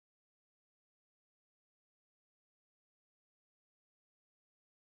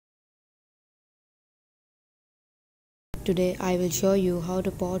Today I will show you how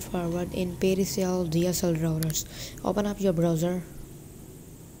to port forward in PTCL DSL routers. Open up your browser.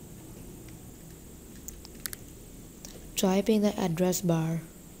 Type in the address bar.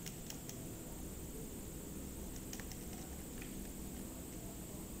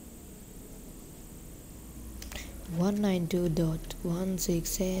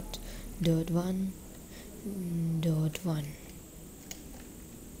 .192.168.1.1.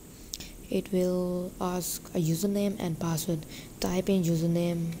 It will ask a username and password. Type in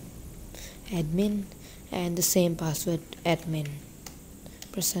username admin and the same password admin.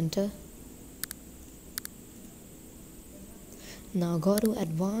 Press enter. Now go to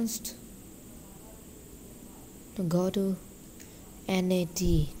advanced. Go to NAT.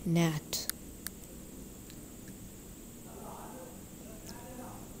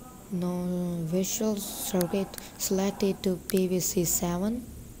 Now visual circuit, select it to PVC7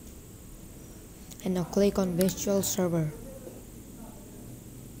 and now click on visual server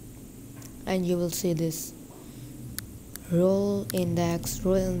and you will see this role index.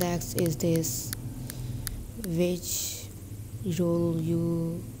 Role index is this, which role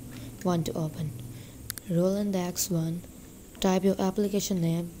you want to open. Role index 1, type your application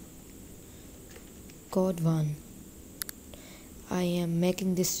name, code 1. I am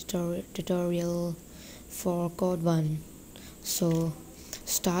making this tutorial for code 1, so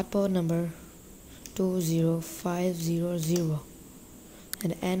start port number 20500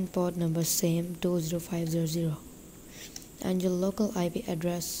 and end port number same 20500 and your local IP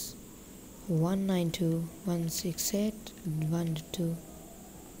address 192.168.1.2.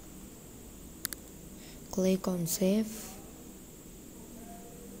 Click on save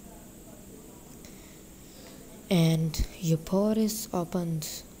and your port is opened.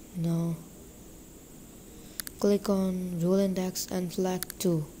 Now click on rule index and select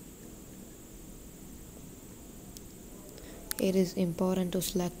 2. It is important to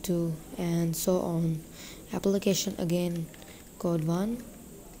select 2 and so on. Application again, code 1,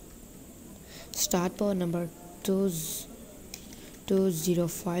 start port number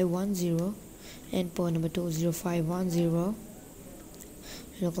 20510 and port number 20510,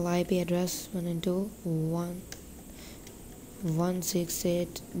 local IP address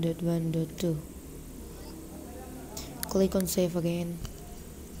 192.168.1.2. Click on save again.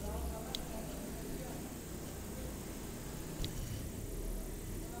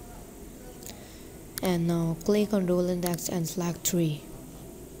 And now click on rule index and select 3.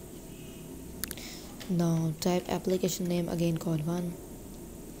 Now type application name again, code 1,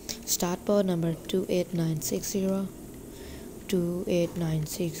 start port number 28960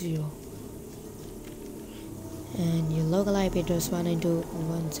 and your local IP address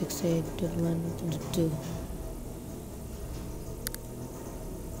 192.168.1.2.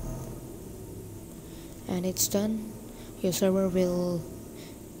 and it's done. Your server will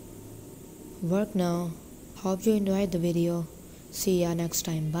work now. Hope you enjoyed the video. See ya next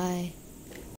time. Bye.